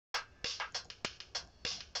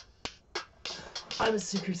I'm a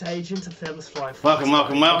secret agent of Famous Fly.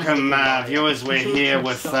 Welcome, viewers. We're here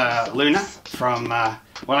with Luna from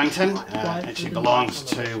Wellington. Actually belongs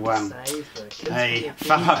to a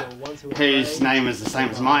fellow whose name is the same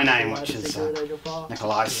as my name, which is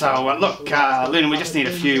Nikolai. So look, Luna, we just need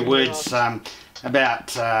a few words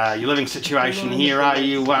about your living situation here. Are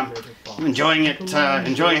you enjoying it?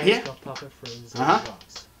 Enjoying it here?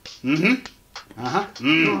 Right.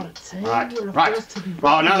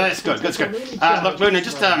 Well, no, that's good. That's good. Look, Luna,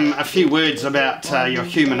 just a few words about your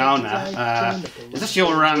human owner. Is this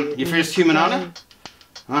your first human owner?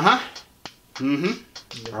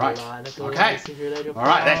 Right. Okay. All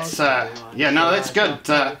right. That's yeah. No, that's good.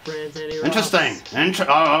 Interesting.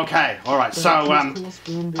 Oh, okay. All right. So I'm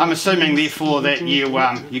assuming therefore that you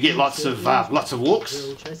get lots of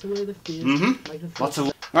walks. Lots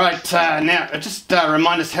of. All right. Now just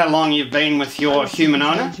remind us how long you've been with your human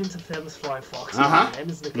owner.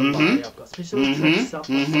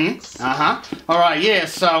 All right. Yeah.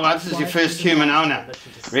 So this is your first human owner,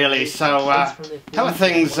 really. So how are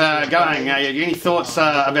things going? Any thoughts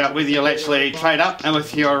about whether you'll actually trade up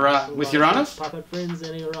with your owners?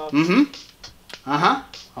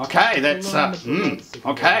 Okay, that's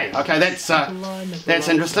that's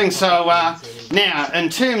interesting. So now, in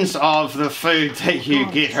terms of the food that you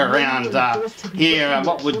get around here,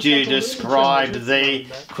 what would you describe the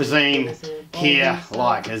cuisine here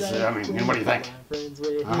like? And what do you think?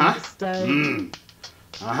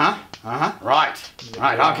 Right.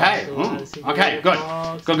 Okay. Okay. Good.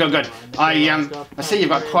 I see you've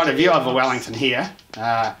got quite a view over Wellington here.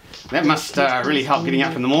 That must really help getting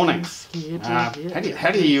up in the mornings. How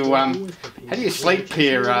do you sleep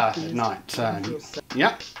here at night?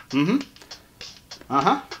 Yeah.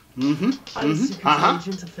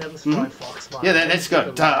 Yeah, that's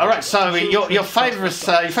good. All right. So your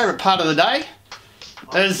favourite part of the day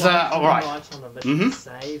is all right.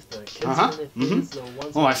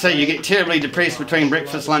 Oh, I see. You get terribly depressed between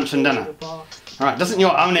breakfast, lunch, and dinner. All right. Doesn't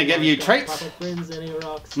your owner give you treats?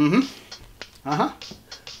 All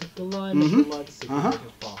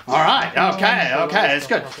right. Okay. That's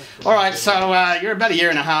good. All right. So you're about a year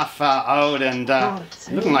and a half old, and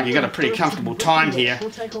looking like you've got a pretty comfortable time here.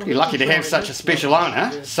 Pretty lucky to have such a special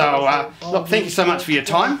owner. So look, thank you so much for your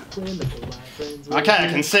time. Okay, I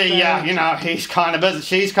can see, you know, he's kind of busy,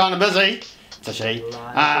 she's kind of busy. It's a she.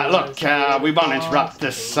 Look, we won't interrupt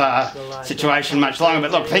this situation much longer,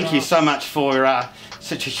 but look, thank you so much for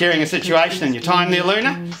sharing a situation and your time there,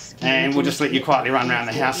 Luna. And we'll just let you quietly run around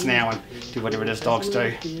the house now and do whatever it is dogs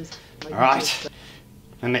do. Alright,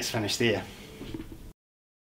 and let's finish there.